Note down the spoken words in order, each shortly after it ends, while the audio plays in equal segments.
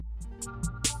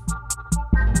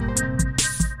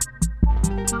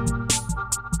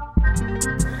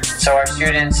So our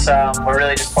students were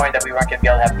really disappointed that we weren't going to be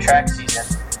able to have a track season.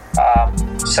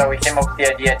 So we came up with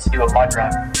the idea to do a mud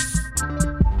run.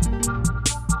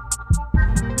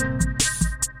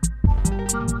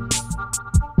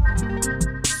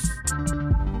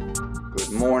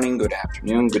 Good morning, good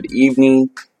afternoon, good evening.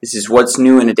 This is What's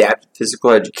New in Adaptive Physical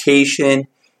Education,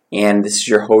 and this is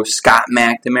your host, Scott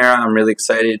McNamara. I'm really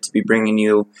excited to be bringing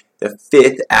you the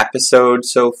 5th episode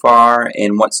so far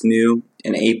in What's New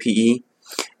in APE,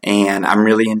 and I'm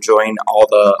really enjoying all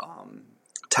the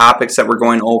topics that we're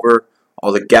going over,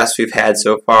 all the guests we've had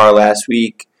so far last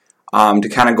week. To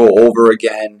kind of go over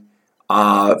again,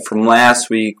 from last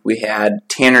week, we had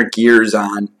Tanner Gears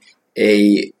on,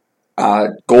 a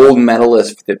gold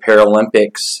medalist for the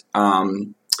Paralympics.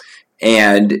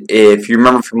 And if you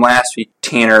remember from last week,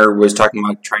 Tanner was talking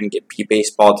about trying to get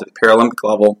baseball to the Paralympic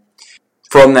level.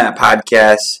 From that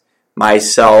podcast,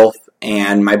 myself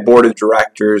and my board of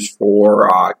directors for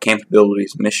Camp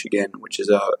Abilities Michigan, which is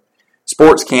a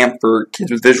sports camp for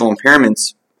kids with visual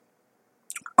impairments,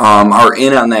 are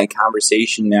in on that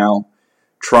conversation now,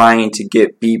 trying to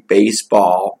get beep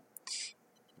baseball,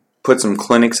 put some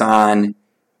clinics on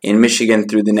in Michigan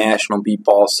through the National Beep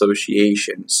Ball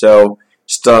Association. So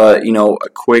just a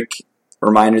quick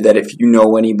reminder that if you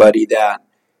know anybody that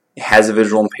has a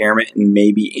visual impairment and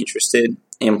may be interested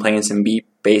in playing some beep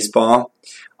baseball,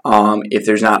 if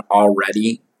there's not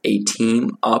already a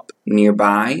team up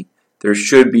nearby, there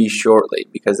should be shortly,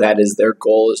 because that is their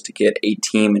goal, is to get a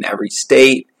team in every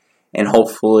state and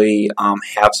hopefully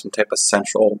have some type of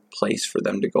central place for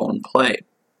them to go and play.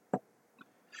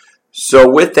 So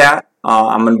with that,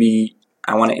 I want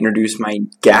to introduce my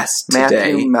guest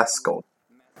today. Matthew Meskel.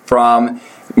 From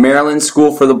Maryland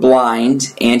School for the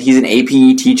Blind, and he's an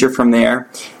APE teacher from there.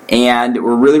 And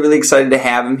we're really, really excited to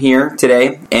have him here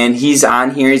today. And he's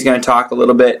on here. He's going to talk a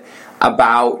little bit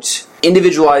about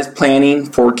individualized planning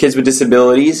for kids with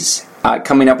disabilities,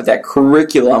 coming up with that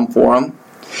curriculum for them,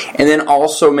 and then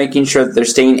also making sure that they're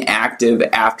staying active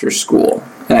after school.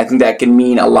 And I think that can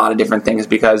mean a lot of different things,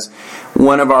 because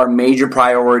one of our major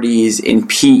priorities in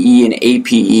PE and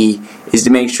APE is to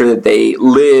make sure that they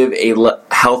live a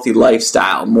healthy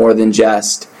lifestyle more than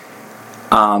just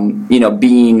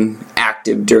being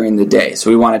active during the day. So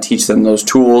we want to teach them those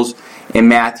tools, and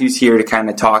Matthew's here to kind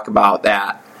of talk about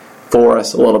that for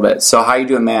us a little bit. So how you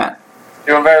doing, Matt?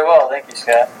 Doing very well, thank you,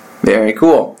 Scott. Very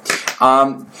cool.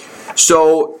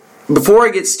 So before I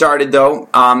get started, though,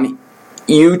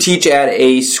 you teach at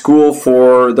a school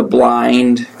for the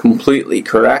blind completely,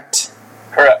 correct?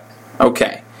 Correct.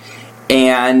 Okay.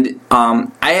 And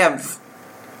I have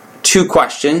 2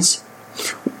 questions.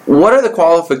 What are the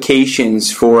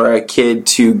qualifications for a kid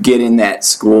to get in that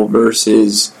school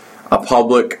versus a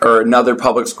public or another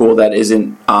public school that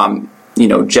isn't,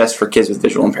 just for kids with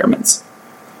visual impairments?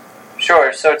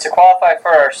 Sure. So to qualify for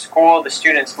our school, the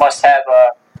students must have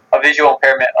a visual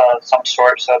impairment of some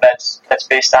sort. So that's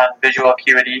based on visual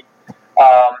acuity.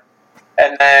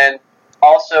 And then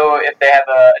also, if they have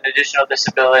an additional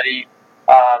disability,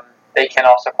 they can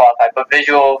also qualify. But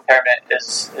visual impairment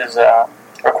is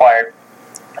required.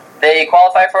 They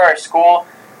qualify for our school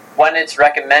when it's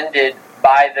recommended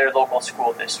by their local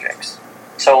school districts.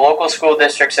 So local school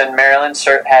districts in Maryland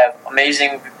have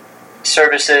amazing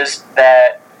services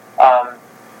that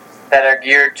are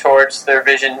geared towards their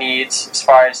vision needs, as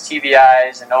far as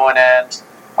TVIs and O&Ms,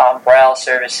 Braille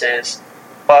services.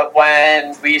 But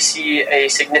when we see a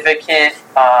significant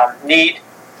need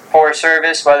for a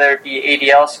service, whether it be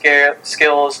ADL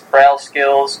skills, Braille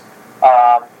skills,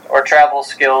 or travel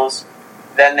skills,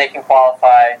 then they can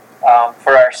qualify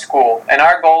for our school. And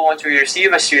our goal, once we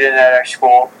receive a student at our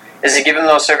school, is to give them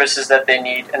those services that they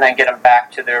need and then get them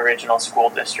back to their original school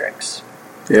districts.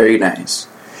 Very nice.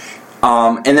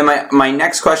 And then my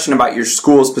next question about your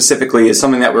school specifically is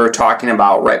something that we were talking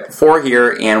about right before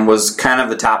here, and was kind of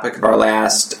the topic of our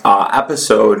last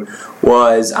episode,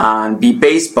 was on beep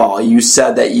baseball. You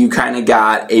said that you kind of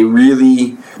got a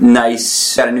really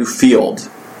nice, got a new field.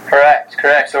 Correct.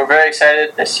 So we're very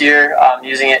excited this year,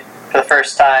 using it for the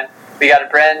first time. We got a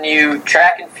brand new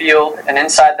track and field, and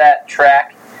inside that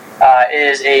track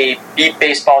is a beep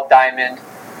baseball diamond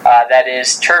that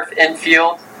is turf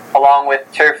infield, along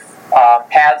with turf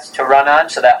paths to run on,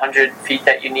 so that 100 feet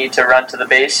that you need to run to the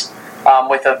base,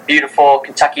 with a beautiful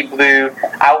Kentucky blue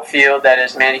outfield that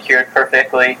is manicured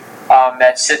perfectly,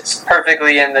 that sits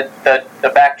perfectly in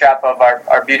the backdrop of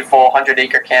our beautiful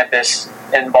 100-acre campus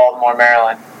in Baltimore,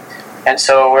 Maryland. And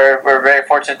so we're very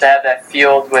fortunate to have that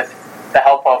field with the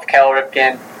help of Cal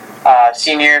Ripken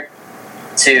Sr.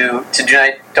 to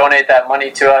donate that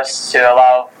money to us to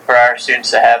allow for our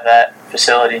students to have that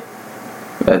facility.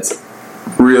 That's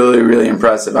really, really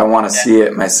impressive. I want to see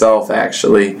it myself,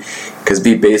 actually, because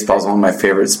beep baseball is one of my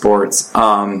favorite sports.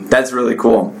 That's really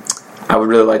cool. I would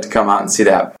really like to come out and see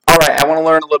that. All right, I want to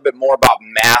learn a little bit more about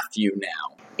Matthew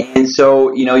now. And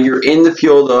so, you're in the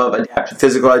field of adaptive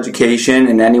physical education,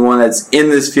 and anyone that's in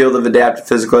this field of adaptive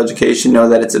physical education know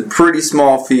that it's a pretty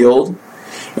small field.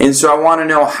 And so I want to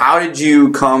know, how did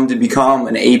you come to become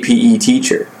an APE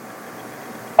teacher?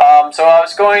 So I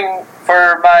was going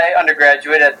for my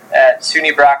undergraduate at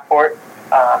SUNY Brockport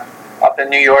up in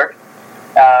New York,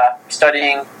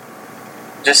 studying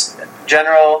just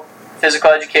general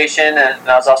physical education, and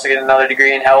I was also getting another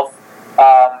degree in health.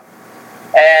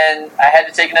 And I had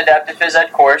to take an adaptive phys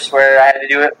ed course where I had to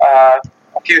do a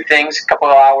few things, a couple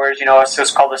of hours.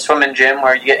 It's called a swim and gym,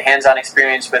 where you get hands-on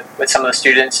experience with some of the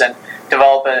students and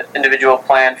develop an individual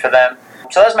plan for them.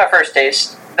 So that was my first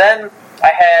taste. Then I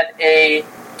had a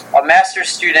master's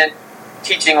student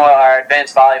teaching our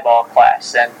advanced volleyball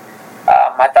class, and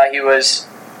I thought he was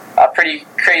a pretty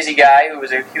crazy guy. He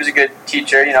was a good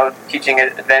teacher, teaching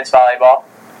advanced volleyball.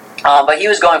 But he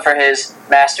was going for his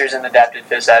master's in adaptive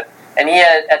phys ed, and he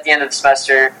had, at the end of the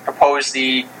semester, proposed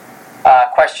the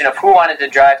question of who wanted to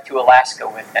drive to Alaska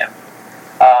with him.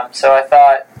 So I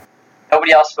thought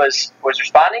nobody else was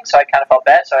responding, so I kind of felt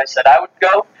bad. So I said I would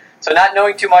go. So not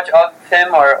knowing too much of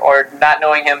him or not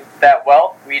knowing him that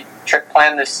well, we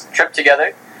planned this trip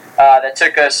together that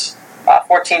took us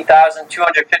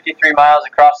 14,253 miles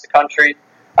across the country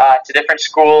to different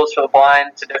schools for the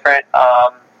blind, to different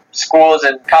schools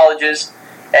and colleges,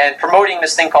 and promoting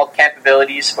this thing called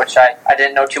Campabilities, which I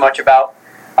didn't know too much about.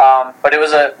 But it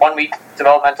was a 1-week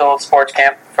developmental sports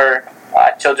camp for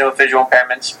children with visual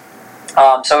impairments.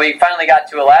 So we finally got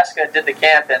to Alaska, did the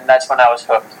camp, and that's when I was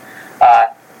hooked.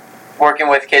 Working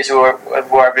with kids who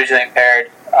are visually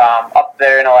impaired up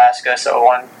there in Alaska. So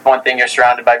one thing, you're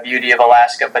surrounded by beauty of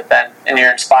Alaska, and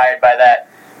you're inspired by that.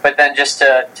 But then just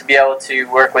to be able to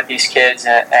work with these kids,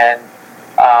 and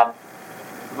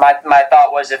my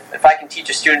thought was, if I can teach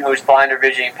a student who's blind or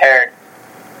visually impaired,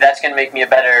 that's going to make me a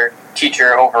better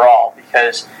teacher overall,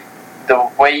 because the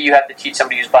way you have to teach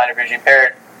somebody who's blind or visually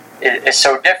impaired is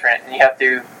so different, and you have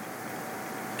to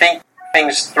think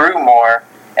things through more,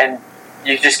 and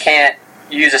you just can't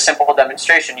use a simple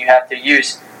demonstration. You have to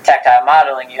use tactile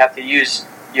modeling. You have to use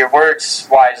your words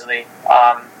wisely.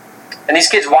 And these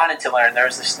kids wanted to learn. There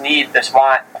was this need, this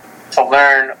want to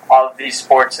learn all of these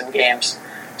sports and games.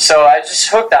 So I just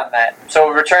hooked on that. So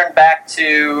returned back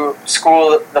to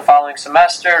school the following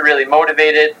semester, really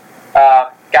motivated.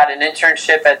 Got an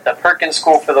internship at the Perkins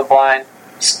School for the Blind.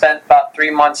 Spent about 3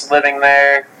 months living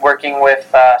there, working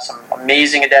with some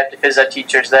amazing adaptive phys ed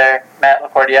teachers there. Matt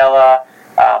LaCordiella,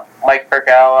 Mike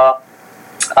Percala,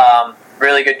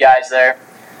 really good guys there.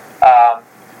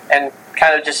 And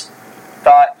kind of just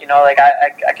thought,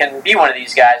 I can be one of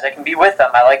these guys. I can be with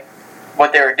them. I like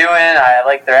what they were doing. I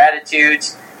like their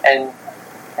attitudes. And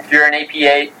if you're an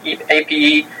APE,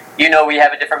 we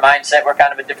have a different mindset. We're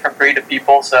kind of a different breed of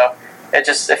people, so it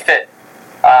fit.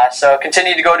 So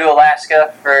continued to go to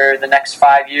Alaska for the next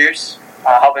 5 years,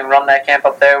 helping run that camp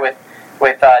up there with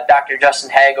Dr.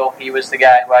 Justin Hagel. He was the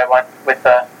guy who I went with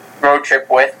the road trip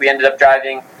with. We ended up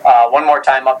driving one more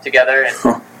time up together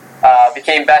and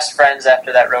became best friends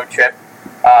after that road trip.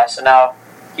 So now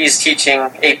he's teaching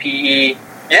APE.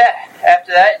 Yeah,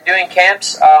 after that, doing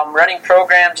camps, running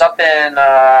programs up in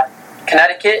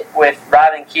Connecticut with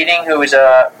Robin Keating, who was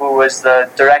the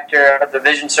director of the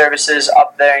Vision Services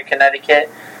up there in Connecticut,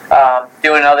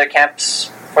 doing other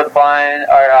camps for the blind,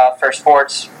 or for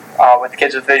sports with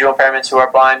kids with visual impairments who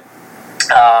are blind,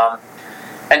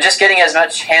 and just getting as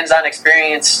much hands-on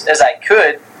experience as I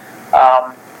could,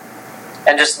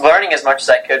 and just learning as much as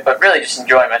I could, but really just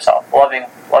enjoying myself, loving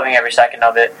every second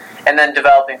of it, and then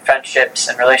developing friendships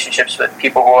and relationships with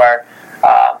people who are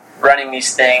running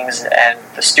these things and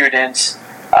the students.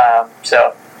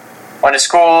 So went to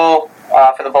school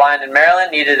for the blind in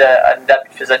Maryland, needed an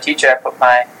adaptive phys ed teacher. I put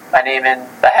my name in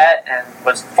the hat and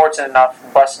was fortunate enough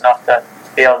and blessed enough to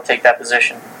be able to take that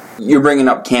position. You're bringing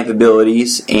up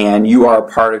Campabilities, and you are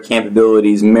a part of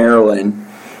Campabilities Maryland.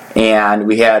 And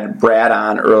we had Brad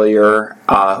on earlier,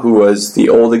 who was the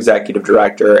old executive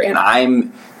director, and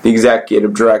I'm the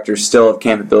executive director still of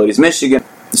Campabilities Michigan.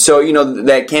 So,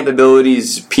 that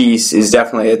Campabilities piece is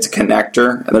definitely, it's a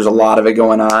connector, and there's a lot of it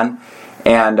going on.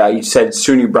 And you said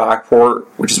SUNY Brockport,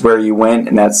 which is where you went,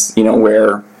 and that's,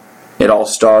 where it all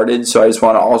started. So I just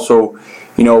want to also,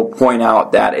 point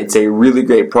out that it's a really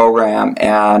great program,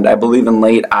 and I believe in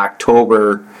late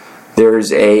October,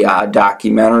 there's a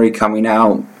documentary coming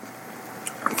out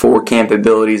 4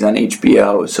 capabilities on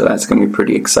HBO, so that's going to be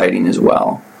pretty exciting as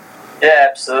well. Yeah,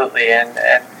 absolutely. And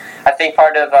I think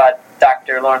part of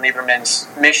Dr. Lauren Lieberman's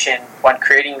mission when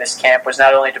creating this camp was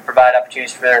not only to provide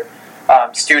opportunities for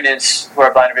students who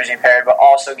are blind or visually impaired, but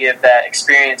also give that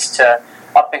experience to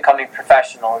up-and-coming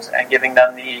professionals and giving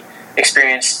them the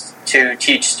experience to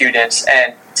teach students,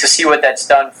 and to see what that's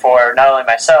done for not only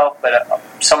myself, but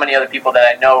so many other people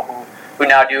that I know who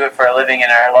now do it for a living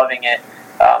and are loving it.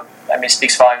 It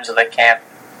speaks volumes of the camp.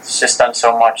 It's just done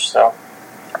so much, so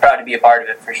I'm proud to be a part of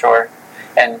it for sure.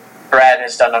 And Brad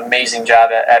has done an amazing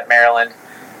job at Maryland,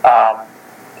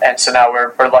 and so now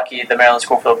we're lucky the Maryland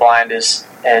School for the Blind is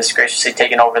graciously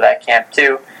taken over that camp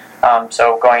too.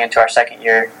 So going into our second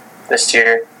year this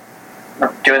year,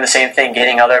 we're doing the same thing,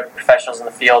 getting other professionals in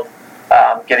the field,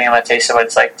 giving them a taste of what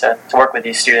it's like to work with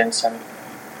these students. And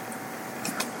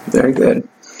very good.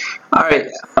 All right,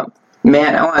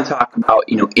 Matt, I want to talk about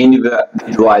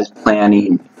individualized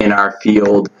planning in our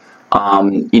field.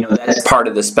 That's part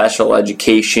of the special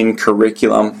education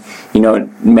curriculum.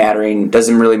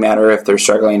 Doesn't really matter if they're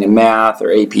struggling in math or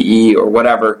APE or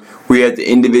whatever. We have to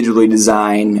individually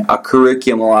design a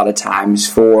curriculum a lot of times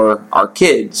for our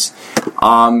kids.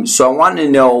 So I wanted to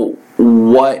know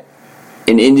what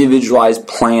an individualized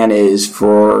plan is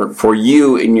for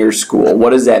you in your school.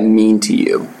 What does that mean to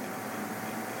you?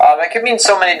 It could mean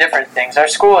so many different things. Our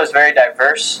school is very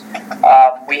diverse.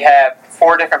 We have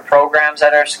 4 different programs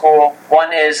at our school.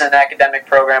 One is an academic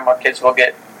program where kids will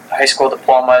get high school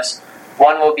diplomas.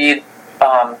 One will be,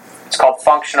 it's called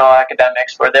functional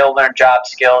academics, where they'll learn job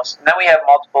skills. And then we have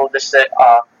multiple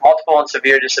and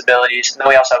severe disabilities, and then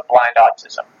we also have blind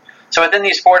autism. So within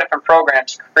these 4 different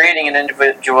programs, creating an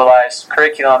individualized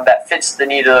curriculum that fits the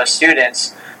need of those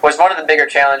students was one of the bigger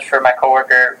challenges for my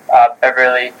coworker,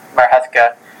 Beverly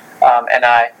Marhethka, and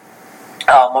I.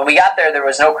 When we got there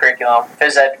was no curriculum.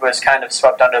 Phys ed was kind of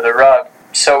swept under the rug.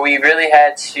 So we really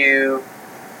had to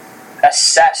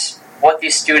assess what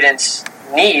these students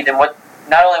need, and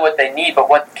not only what they need, but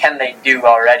what can they do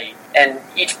already. And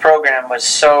each program was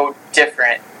so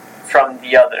different from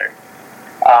the other.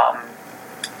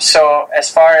 So as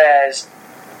far as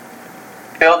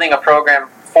building a program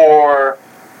for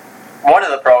one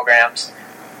of the programs,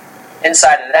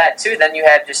 inside of that too, then you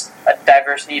had just a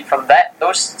diverse need from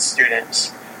those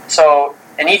students. So,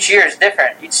 and each year is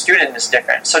different. Each student is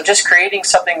different. So just creating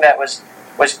something that was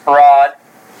broad,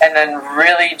 and then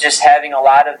really just having a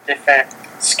lot of different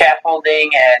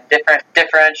scaffolding and different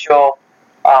differential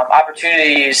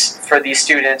opportunities for these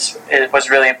students was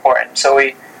really important. So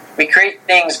we create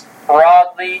things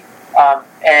broadly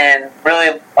and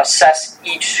really assess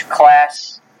each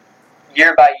class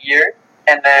year by year,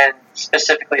 and then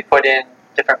specifically put in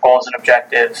different goals and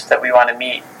objectives that we want to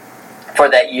meet for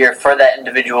that year, for that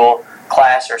individual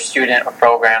class or student or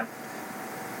program.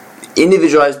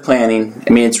 Individualized planning,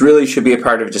 it really should be a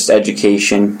part of just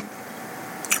education,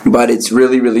 but it's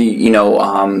really,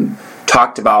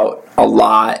 talked about a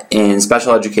lot in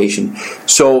special education.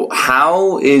 So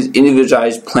how is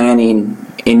individualized planning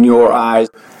in your eyes?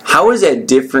 How is that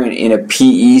different in a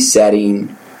PE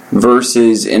setting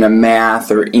versus in a math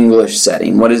or English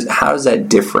setting? How is that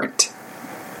different?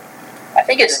 I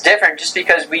think it's different just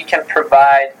because we can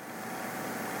provide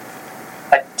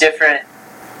a different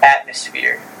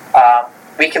atmosphere.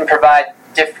 We can provide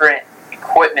different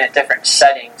equipment, different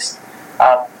settings.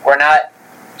 We're not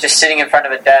just sitting in front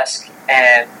of a desk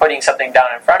and putting something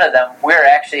down in front of them. We're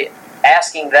actually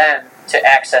asking them to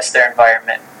access their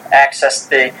environment, access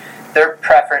their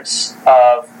preference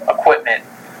of equipment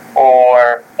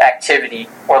or activity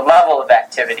or level of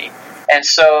activity. And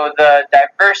so the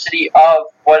diversity of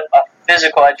what a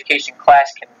physical education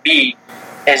class can be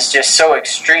is just so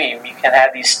extreme. You can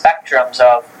have these spectrums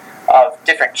of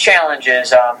different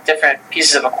challenges, different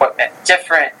pieces of equipment,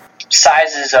 different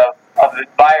sizes of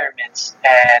environments,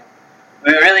 and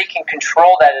we really can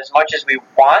control that as much as we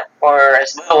want or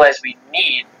as little as we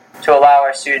need to allow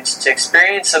our students to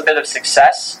experience a bit of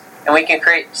success, and we can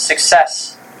create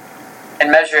success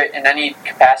and measure it in any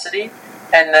capacity,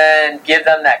 and then give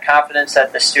them that confidence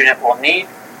that the student will need,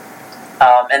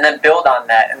 and then build on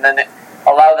that, and then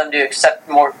allow them to accept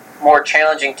more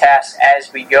challenging tasks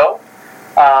as we go.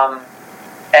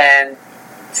 And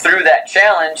through that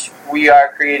challenge, we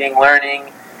are creating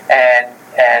learning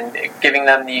and giving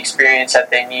them the experience that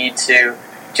they need to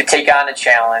take on a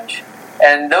challenge.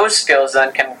 And those skills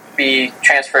then can be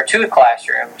transferred to the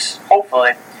classrooms,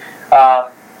 hopefully.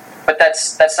 But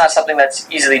that's not something that's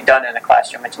easily done in a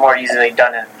classroom. It's more easily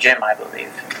done in a gym, I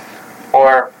believe,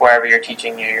 or wherever you're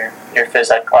teaching your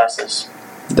phys ed classes.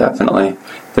 Definitely.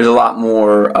 There's a lot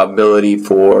more ability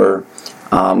for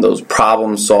those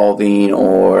problem solving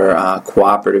or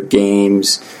cooperative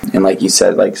games, and like you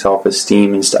said, like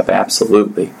self-esteem and stuff,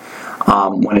 absolutely,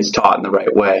 when it's taught in the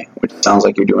right way, which sounds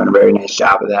like you're doing a very nice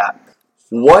job of that.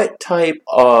 What type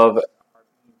of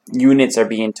units are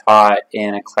being taught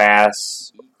in a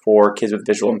class for kids with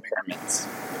visual impairments?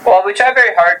 Well, we try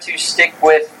very hard to stick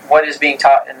with what is being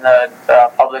taught in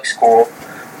the public school,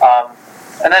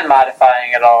 and then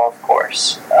modifying it all, of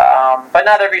course. But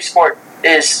not every sport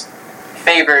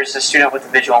favors a student with a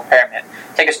visual impairment.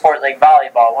 Take a sport like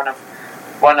volleyball.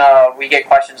 When we get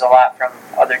questions a lot from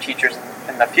other teachers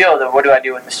in the field of what do I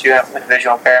do with a student with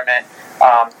visual impairment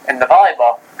in the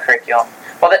volleyball curriculum.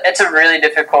 Well, it's a really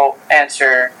difficult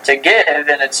answer to give,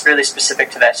 and it's really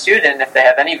specific to that student if they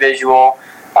have any visual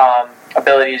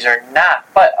abilities or not.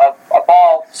 But a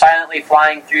ball silently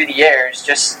flying through the air is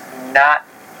just not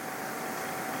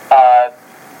a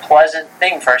pleasant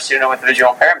thing for a student with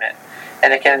visual impairment,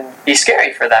 and it can be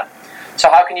scary for them. So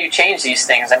how can you change these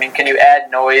things? I mean, can you add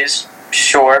noise?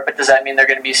 Sure, but does that mean they're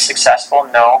going to be successful?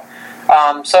 No.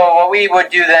 So what we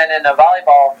would do then in a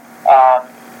volleyball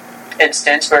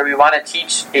instance where we want to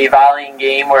teach a volleying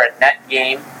game or a net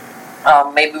game,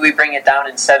 maybe we bring it down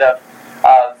instead of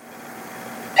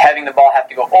having the ball have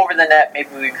to go over the net.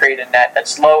 Maybe we create a net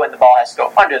that's low and the ball has to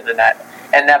go under the net,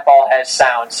 and that ball has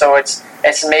sound. So it's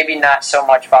maybe not so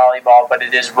much volleyball, but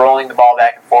it is rolling the ball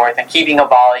back and forth and keeping a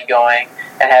volley going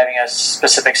and having a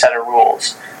specific set of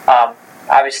rules.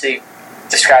 Obviously,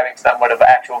 describing to them what an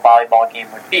actual volleyball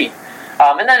game would be.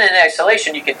 And then in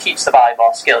isolation, you can teach the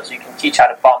volleyball skills. You can teach how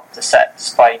to bump, to set,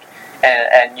 spike,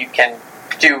 and you can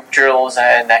do drills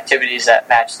and activities that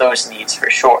match those needs for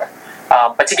sure.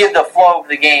 But to give the flow of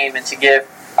the game and to give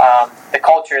the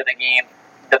culture of the game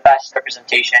the best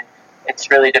representation, it's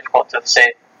really difficult to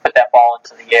say put that ball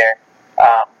into the air.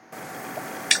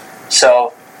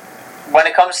 So when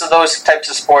it comes to those types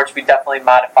of sports, we definitely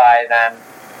modify them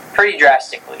pretty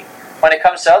drastically. When it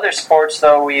comes to other sports,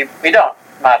 though, we don't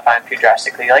modify them too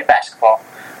drastically, like basketball.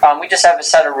 We just have a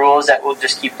set of rules that will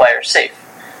just keep players safe.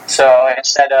 So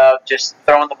instead of just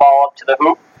throwing the ball up to the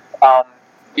hoop,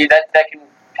 that can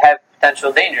have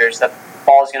potential dangers. The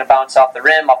ball is going to bounce off the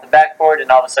rim, off the backboard,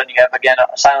 and all of a sudden you have, again,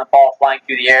 a silent ball flying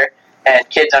through the air and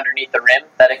kids underneath the rim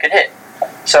that it could hit.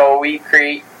 So we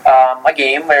create a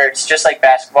game where it's just like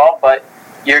basketball, but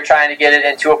you're trying to get it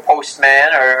into a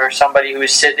postman or somebody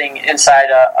who's sitting inside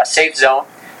a safe zone,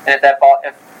 and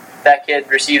if that kid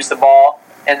receives the ball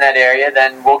in that area,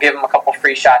 then we'll give them a couple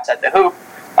free shots at the hoop.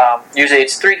 Usually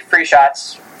it's 3 free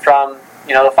shots from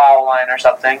the foul line or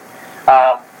something,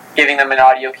 giving them an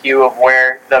audio cue of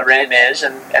where the rim is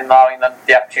and allowing them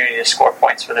the opportunity to score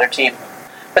points for their team.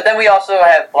 But then we also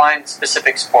have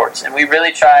blind-specific sports, and we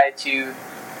really try to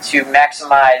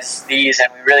maximize these, and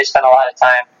we really spend a lot of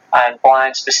time on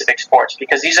blind-specific sports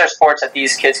because these are sports that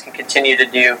these kids can continue to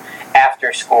do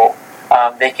after school.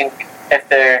 They can, if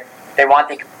they want,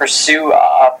 they can pursue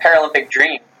a Paralympic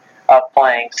dream of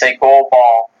playing, say, goal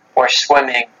ball or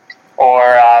swimming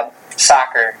or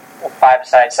soccer,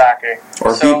 5-a-side soccer.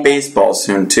 Or beat baseball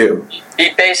soon, too.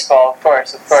 Beat baseball, of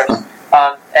course.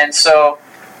 And so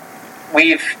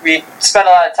we spend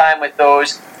a lot of time with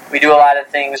those. We do a lot of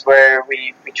things where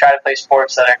we try to play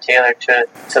sports that are tailored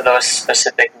to those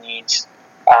specific needs.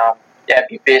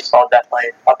 Beat baseball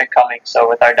definitely up and coming. So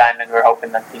with our diamond, we're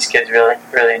hoping that these kids really,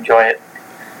 really enjoy it.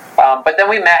 But then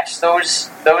we match those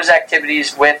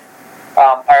activities with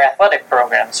our athletic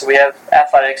program. So we have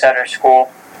athletics at our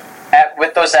school.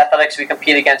 With those athletics, we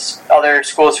compete against other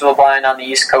schools for the blind on the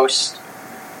East Coast.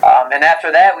 And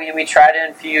after that, we try to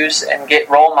infuse and get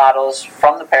role models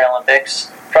from the Paralympics,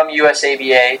 from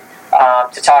USABA,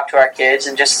 to talk to our kids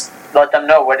and just let them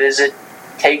know what does it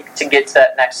take to get to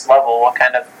that next level. What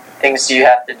kind of things do you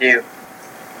have to do?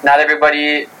 Not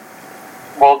everybody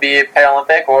will be a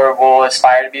Paralympic or will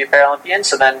aspire to be a Paralympian.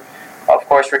 So then, of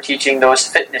course, we're teaching those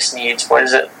fitness needs. What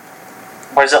is it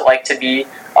like to be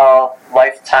a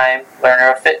lifetime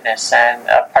learner of fitness and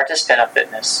a participant of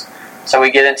fitness? So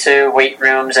we get into weight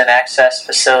rooms and access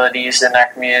facilities in our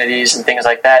communities and things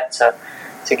like that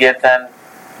to give them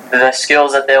the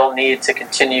skills that they'll need to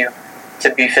continue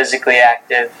to be physically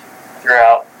active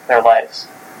throughout their lives.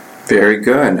 Very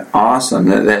good.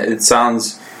 Awesome. It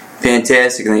sounds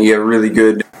fantastic, and that you have a really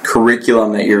good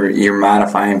curriculum that you're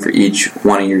modifying for each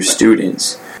one of your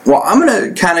students. Well, I'm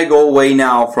going to kind of go away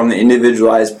now from the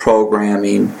individualized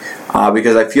programming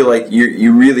because I feel like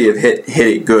you really have hit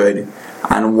it good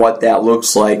on what that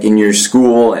looks like in your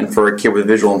school and for a kid with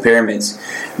visual impairments.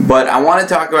 But I want to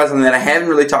talk about something that I haven't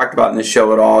really talked about in the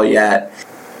show at all yet.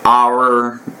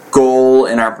 Our goal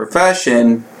in our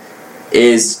profession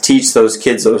is to teach those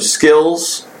kids those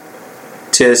skills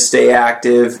to stay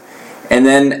active. And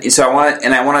then, so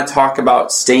I want to talk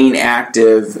about staying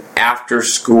active after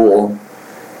school,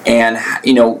 and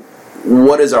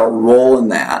what is our role in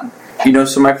that?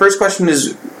 So my first question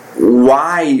is,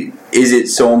 why is it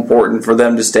so important for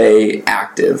them to stay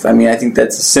active? I mean, I think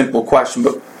that's a simple question,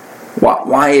 but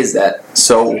why is that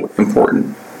so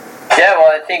important? Yeah,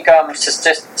 well, I think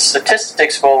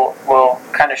statistics will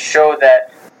kind of show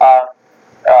that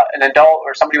an adult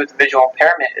or somebody with a visual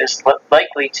impairment is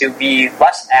likely to be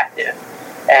less active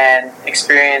and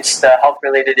experience the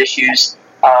health-related issues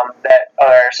that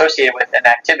are associated with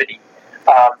inactivity.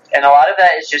 And a lot of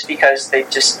that is just because they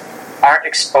just aren't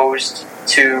exposed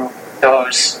to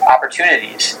those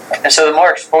opportunities. And so the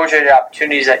more exposure to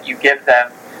opportunities that you give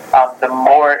them, the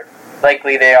more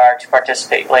likely they are to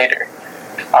participate later.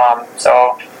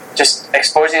 So just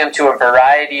exposing them to a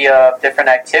variety of different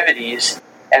activities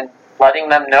and letting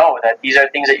them know that these are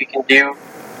things that you can do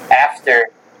after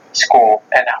school,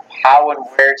 and how and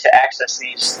where to access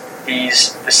these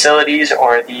facilities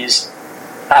or these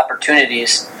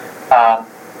opportunities.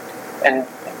 And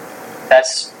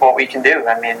that's what we can do.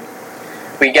 I mean,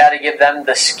 we got to give them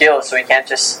the skills, so we can't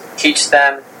just teach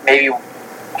them maybe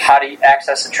how to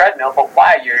access a treadmill, but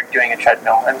why you're doing a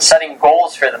treadmill, and setting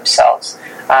goals for themselves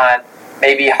on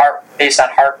maybe based on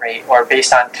heart rate or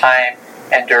based on time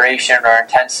and duration or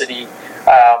intensity.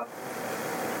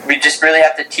 We just really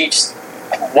have to teach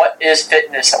what is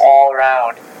fitness all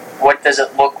around. What does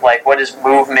it look like? What is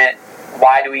movement?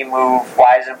 Why do we move?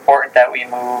 Why is it important that we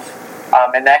move?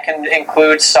 And that can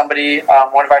include somebody,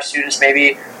 one of our students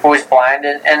maybe, who is blind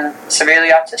and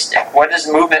severely autistic. What does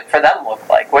movement for them look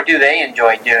like? What do they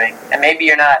enjoy doing? And maybe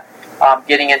you're not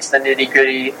getting into the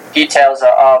nitty-gritty details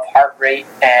of heart rate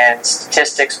and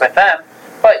statistics with them,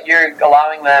 but you're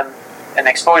allowing them and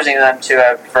exposing them to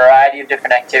a variety of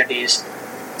different activities,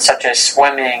 such as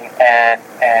swimming and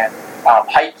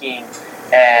hiking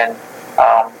and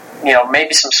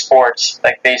maybe some sports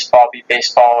like baseball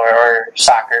or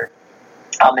soccer.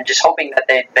 And just hoping that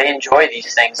they enjoy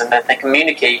these things and that they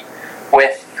communicate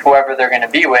with whoever they're going to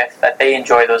be with, that they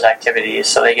enjoy those activities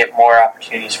so they get more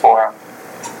opportunities for them.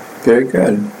 Very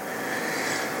good.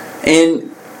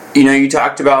 And, you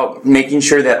talked about making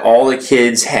sure that all the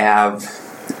kids have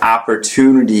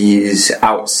opportunities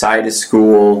outside of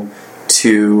school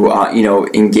to,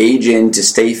 engage in, to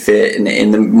stay fit.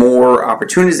 And the more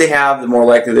opportunities they have, the more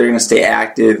likely they're going to stay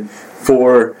active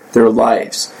for their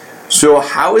lives. So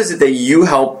how is it that you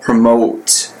help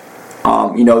promote,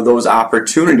 those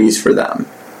opportunities for them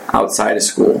outside of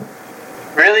school?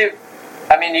 Really,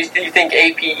 I mean, you think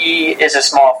APE is a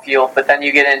small field, but then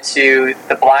you get into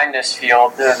the blindness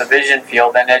field, the vision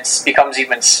field, and it becomes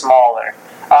even smaller.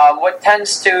 What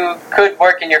could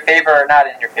work in your favor or not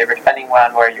in your favor, depending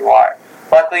on where you are.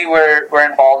 Luckily, we're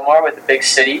in Baltimore, with a big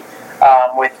city,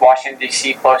 with Washington,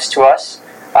 D.C. close to us.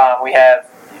 We have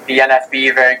the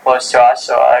NFB very close to us,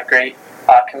 so a great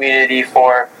community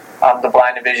for the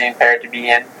blind and vision impaired to be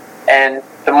in. And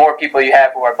the more people you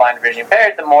have who are blind and vision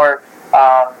impaired, the more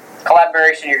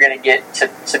collaboration you're going to get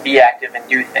to be active and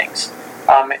do things.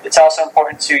 It's also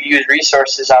important to use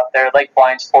resources out there like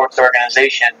blind sports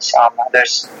organizations.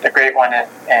 There's a great one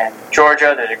in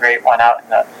Georgia. There's a great one out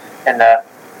in the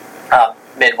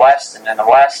Midwest and in the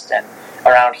West and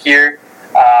around here.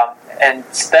 And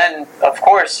then, of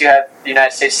course, you have the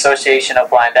United States Association of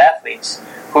Blind Athletes,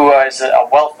 who is a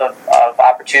wealth of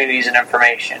opportunities and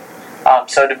information.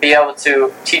 So to be able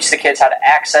to teach the kids how to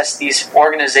access these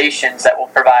organizations that will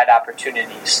provide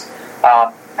opportunities.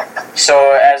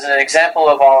 So as an example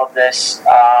of all of this,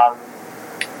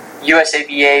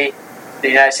 USABA, the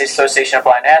United States Association of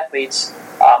Blind Athletes,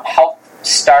 helped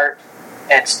start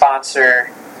and sponsor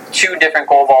 2 different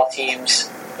goalball teams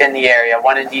in the area,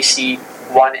 one in D.C.,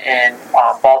 one in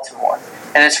Baltimore.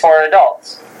 And it's for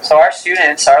adults. So our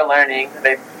students are learning,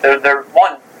 they're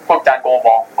hooked on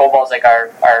goalball. Goalball is like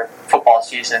our football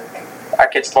season. Our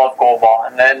kids love goalball,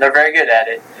 and they're very good at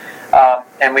it.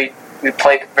 And we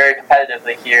play very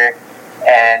competitively here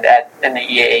and in the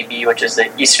EAAB, which is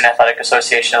the Eastern Athletic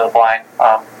Association of the Blind,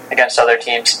 against other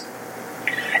teams.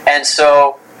 And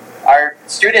so our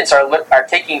students are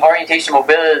taking orientation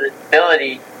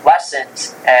mobility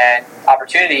lessons and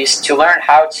opportunities to learn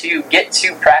how to get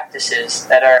to practices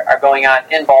that are going on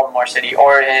in Baltimore City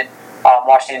or in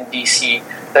Washington, D.C.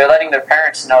 They're letting their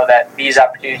parents know that these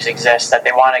opportunities exist, that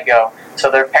they want to go. So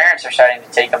their parents are starting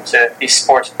to take them to these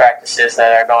sports practices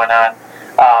that are going on.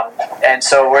 And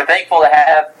so we're thankful to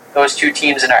have those 2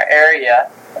 teams in our area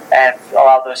and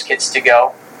allow those kids to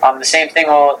go. The same thing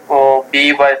will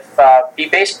be with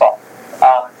baseball.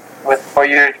 With what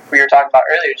you were talking about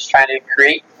earlier, just trying to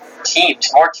create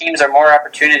teams. More teams are more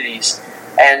opportunities.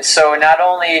 And so not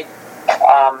only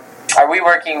are we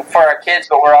working for our kids,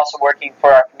 but we're also working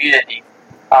for our community.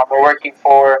 We're working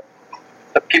for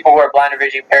the people who are blind or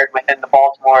visually impaired within the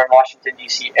Baltimore and Washington,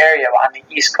 D.C. area, on the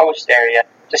East Coast area,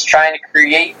 just trying to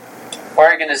create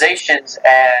organizations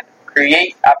and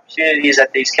create opportunities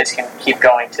that these kids can keep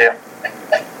going to.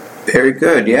 Very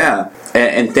good, yeah.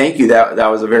 And thank you. That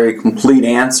was a very complete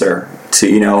answer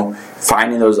to,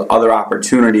 finding those other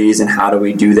opportunities and how do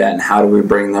we do that and how do we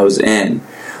bring those in.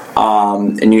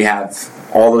 And you have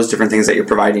all those different things that you're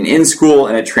providing in school,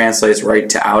 and it translates right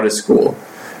to out of school.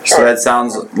 Sure. So that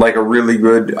sounds like a really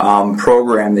good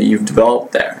program that you've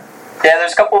developed there. Yeah,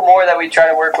 there's a couple more that we try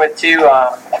to work with too.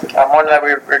 One that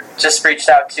we just reached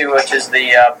out to, which is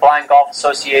the Blind Golf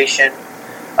Association,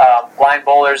 Blind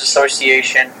Bowlers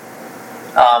Association.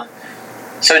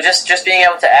 So just being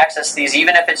able to access these,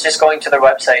 even if it's just going to their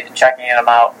website and checking them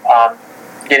out,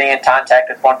 getting in contact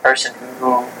with one person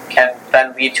who can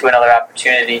then lead to another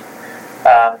opportunity.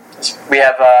 We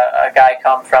have a guy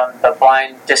come from the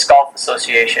Blind Disc Golf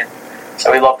Association,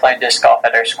 so we love playing disc golf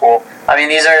at our school. I mean,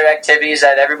 these are activities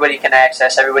that everybody can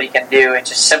access, everybody can do. It's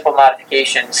just simple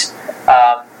modifications,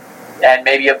 and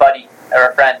maybe a buddy or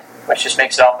a friend, which just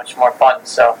makes it all much more fun.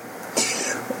 So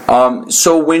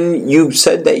when you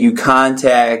said that you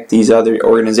contact these other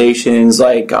organizations,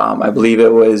 like I believe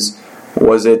was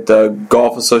it the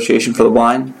Golf Association for the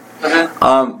Blind?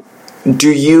 Mm-hmm.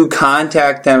 Do you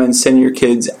contact them and send your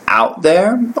kids out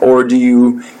there, or do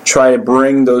you try to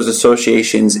bring those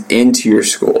associations into your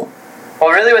school?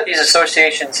 Well, really what these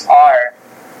associations are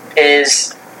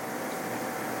is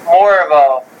more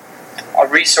of a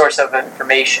resource of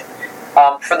information.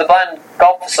 For the Blind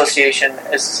Golf Association,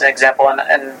 as an example, and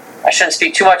I shouldn't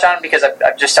speak too much on it because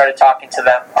I've just started talking to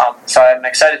them, so I'm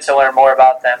excited to learn more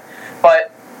about them. But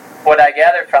what I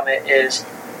gathered from it is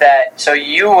that, so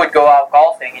you would go out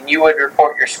golfing and you would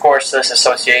report your scores to this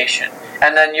association,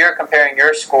 and then you're comparing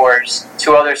your scores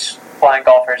to other blind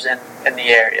golfers in the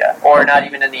area, or not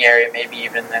even in the area, maybe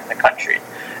even in the country.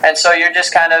 And so you're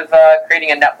just kind of creating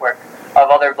a network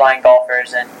of other blind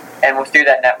golfers, and through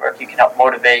that network you can help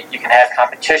motivate, you can have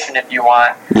competition if you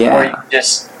want, or you can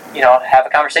just have a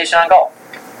conversation on golf.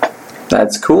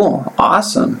 That's cool.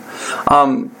 Awesome.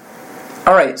 All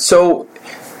right, so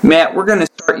Matt, we're going to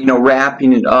start,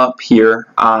 wrapping it up here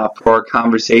for our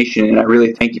conversation, and I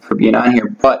really thank you for being on here.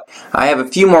 But I have a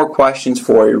few more questions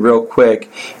for you real quick,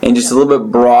 and just a little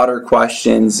bit broader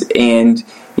questions. And,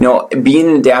 being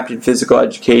an adapted physical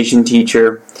education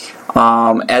teacher,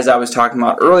 as I was talking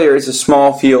about earlier, it's a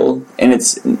small field, and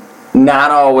it's not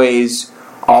always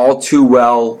all too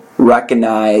well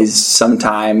recognized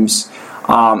sometimes.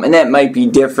 And that might be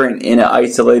different in an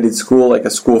isolated school like a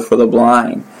school for the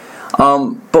blind.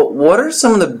 But what are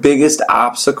some of the biggest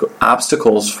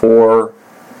obstacles for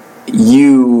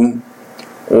you,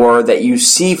 or that you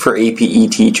see for APE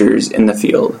teachers in the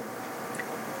field?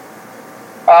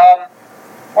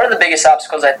 One of the biggest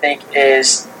obstacles, I think,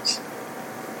 is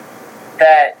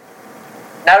that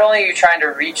not only are you trying to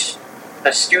reach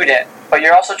the student, but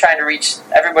you're also trying to reach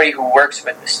everybody who works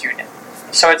with the student.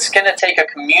 So it's going to take a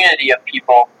community of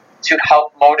people to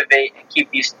help motivate and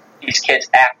keep these kids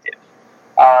active.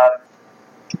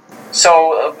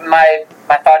 So my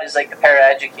thought is like the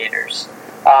paraeducators.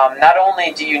 Not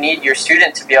only do you need your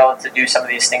student to be able to do some of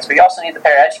these things, but you also need the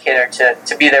paraeducator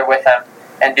to be there with them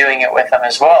and doing it with them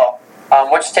as well,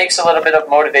 which takes a little bit of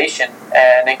motivation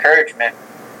and encouragement.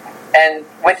 And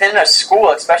within a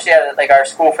school, especially at like our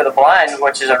School for the Blind,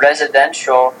 which is a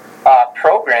residential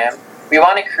program, we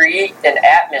want to create an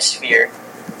atmosphere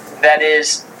that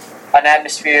is an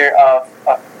atmosphere of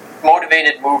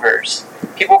motivated movers,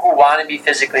 people who want to be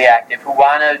physically active, who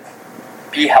want to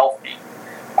be healthy.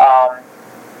 And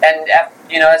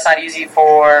it's not easy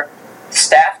for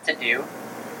staff to do,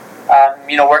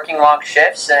 working long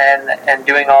shifts and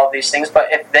doing all of these things.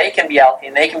 But if they can be healthy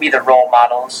and they can be the role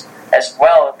models as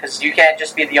well, because you can't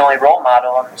just be the only role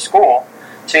model in the school.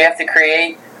 So you have to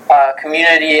create a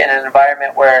community and an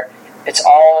environment where it's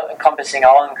all encompassing,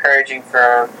 all encouraging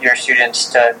for your students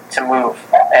to move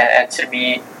and to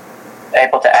be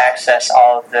able to access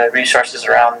all of the resources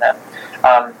around them,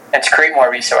 and to create more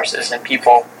resources and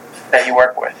people that you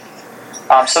work with.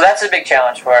 So that's a big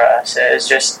challenge for us, is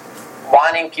just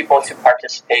wanting people to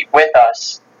participate with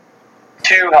us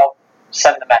to help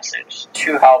send the message,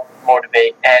 to help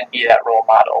motivate and be that role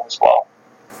model as well.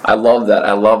 I love that.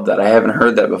 I haven't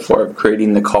heard that before, of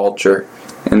creating the culture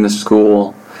in the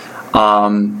school.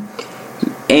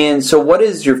 And so what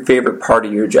is your favorite part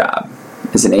of your job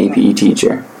as an APE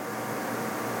teacher?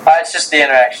 It's just the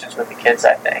interactions with the kids,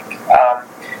 I think.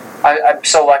 I'm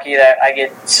so lucky that I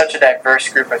get such a diverse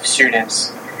group of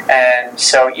students, and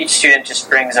so each student just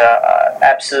brings a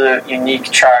absolute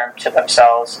unique charm to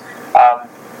themselves.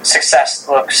 Success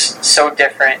looks so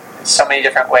different in so many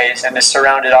different ways, and is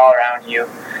surrounded all around you.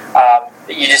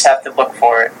 You just have to look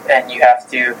for it, and you have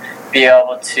to be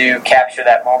able to capture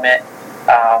that moment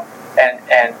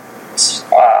and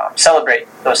celebrate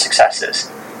those successes.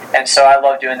 And so I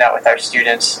love doing that with our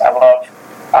students. I love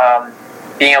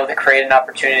being able to create an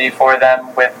opportunity for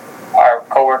them with our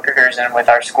coworkers and with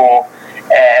our school,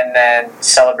 and then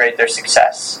celebrate their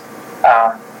success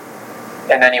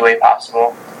in any way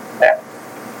possible. Yeah.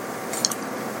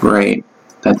 Great.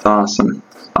 That's awesome.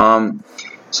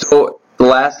 So the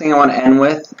last thing I want to end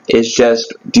with is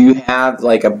just, do you have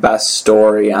like a best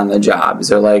story on the job? Is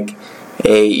there like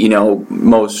a,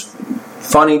 most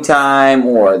funny time,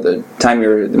 or the time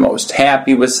you're the most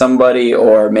happy with somebody,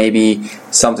 or maybe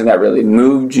something that really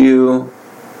moved you?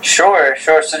 Sure.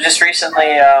 So just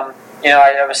recently, I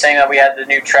was saying that we had the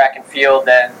new track and field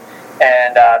and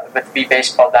with the B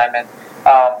baseball diamond.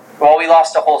 Well, we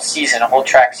lost a whole season, a whole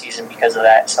track season because of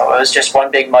that. So it was just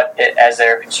one big mud pit as they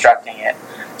were constructing it.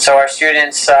 So our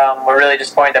students were really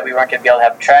disappointed that we weren't going to be able to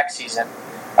have a track season.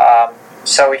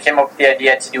 So we came up with the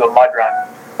idea to do a mud run,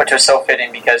 which was so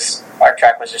fitting because our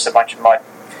track was just a bunch of mud.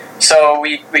 So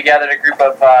we gathered a group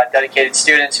of dedicated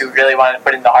students who really wanted to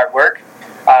put in the hard work.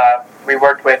 We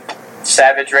worked with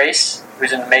Savage Race,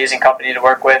 who's an amazing company to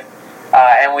work with,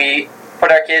 and we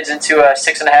put our kids into a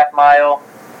 6.5 mile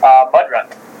mud run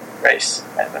race,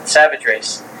 Savage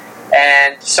Race.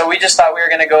 And so we just thought we were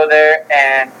going to go there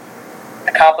and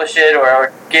accomplish it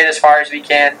or get as far as we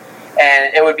can,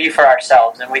 and it would be for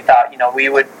ourselves. And we thought, we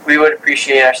would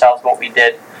appreciate ourselves what we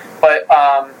did. But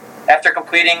after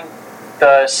completing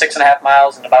the 6.5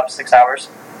 miles in about 6 hours,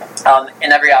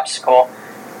 in every obstacle,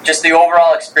 just the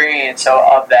overall experience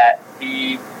of that,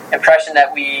 the impression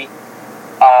that we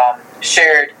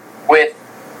shared with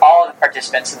all of the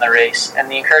participants in the race, and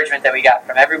the encouragement that we got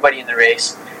from everybody in the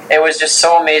race, it was just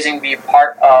so amazing to be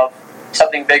part of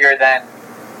something bigger than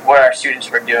what our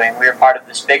students were doing. We were part of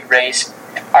this big race.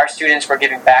 Our students were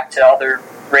giving back to other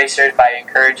racers by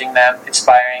encouraging them,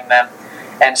 inspiring them.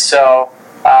 And so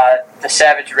the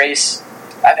Savage Race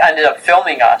ended up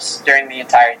filming us during the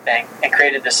entire thing and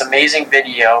created this amazing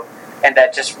video, and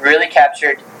that just really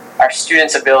captured our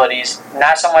students' abilities,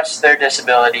 not so much their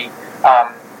disability,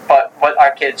 but what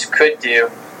our kids could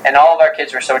do. And all of our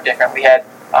kids were so different. We had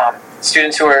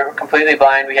students who were completely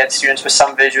blind. We had students with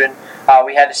some vision.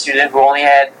 We had a student who only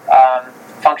had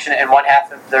function in one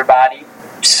half of their body.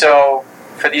 So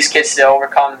for these kids to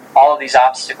overcome all of these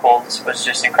obstacles was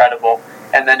just incredible.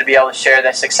 And then to be able to share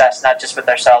that success, not just with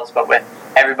ourselves, but with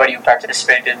everybody who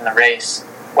participated in the race,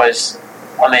 was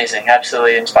amazing,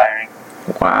 absolutely inspiring.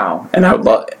 Wow. And I would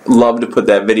love to put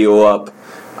that video up.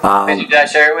 Did I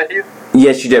share it with you?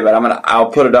 Yes, you did, but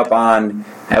I'll put it up on,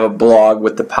 I have a blog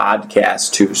with the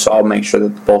podcast too, so I'll make sure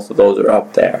that both of those are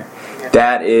up there. Yeah.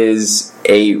 That is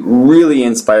a really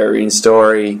inspiring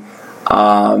story,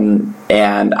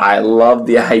 and I love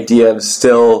the idea of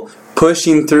still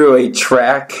pushing through a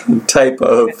track type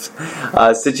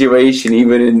of situation,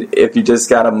 even if you just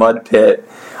got a mud pit.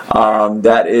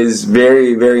 That is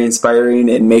very, very inspiring,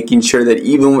 and making sure that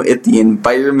even if the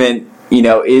environment,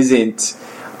 isn't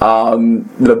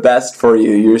the best for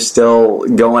you, you're still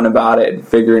going about it and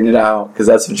figuring it out, because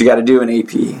that's what you got to do in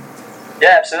AP.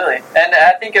 Yeah, absolutely. And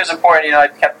I think it was important, I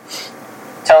kept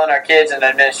telling our kids and the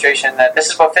administration that this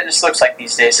is what fitness looks like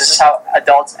these days. This is how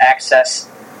adults access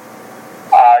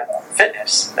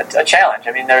fitness, a challenge.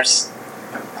 I mean, that's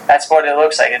what it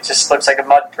looks like. It just looks like a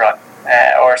mud run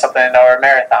or something, or a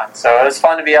marathon. So it was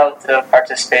fun to be able to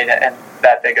participate in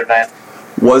that big event.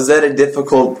 Was that a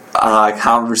difficult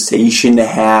conversation to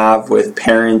have with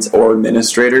parents or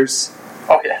administrators?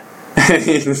 Oh, yeah.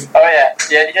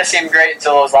 Yeah, it just seemed great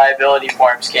until those liability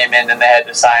forms came in and they had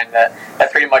to sign that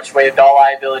pretty much waived all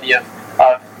liability of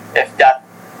if death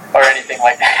or anything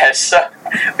like that. So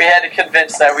we had to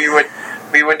convince that we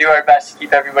would do our best to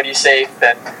keep everybody safe,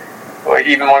 or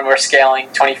even when we're scaling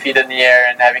 20 feet in the air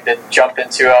and having to jump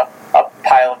into a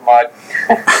pile of mud.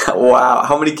 Wow.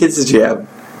 How many kids did you have?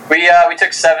 We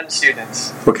took 7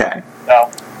 students. Okay.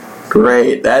 So.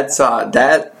 Great.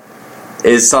 That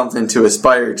is something to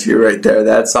aspire to right there.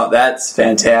 That's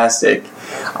fantastic.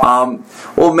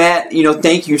 Well, Matt,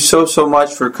 thank you so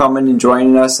much for coming and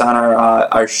joining us on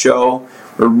our show.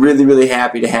 We're really, really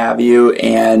happy to have you,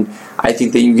 and I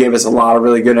think that you gave us a lot of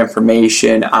really good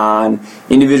information on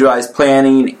individualized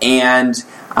planning and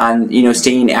on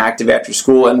staying active after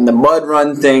school. And the mud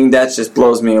run thing, that just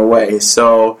blows me away.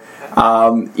 So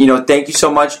Thank you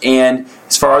so much. And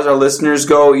as far as our listeners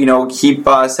go, keep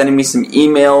sending me some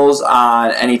emails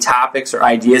on any topics or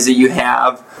ideas that you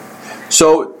have.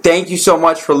 So thank you so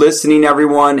much for listening,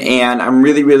 everyone, and I'm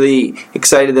really, really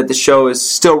excited that the show is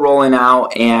still rolling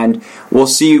out, and we'll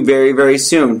see you very, very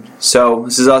soon. So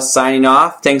this is us signing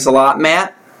off. Thanks a lot,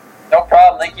 Matt. No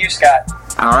problem. Thank you, Scott.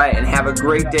 All right, and have a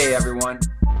great day, everyone.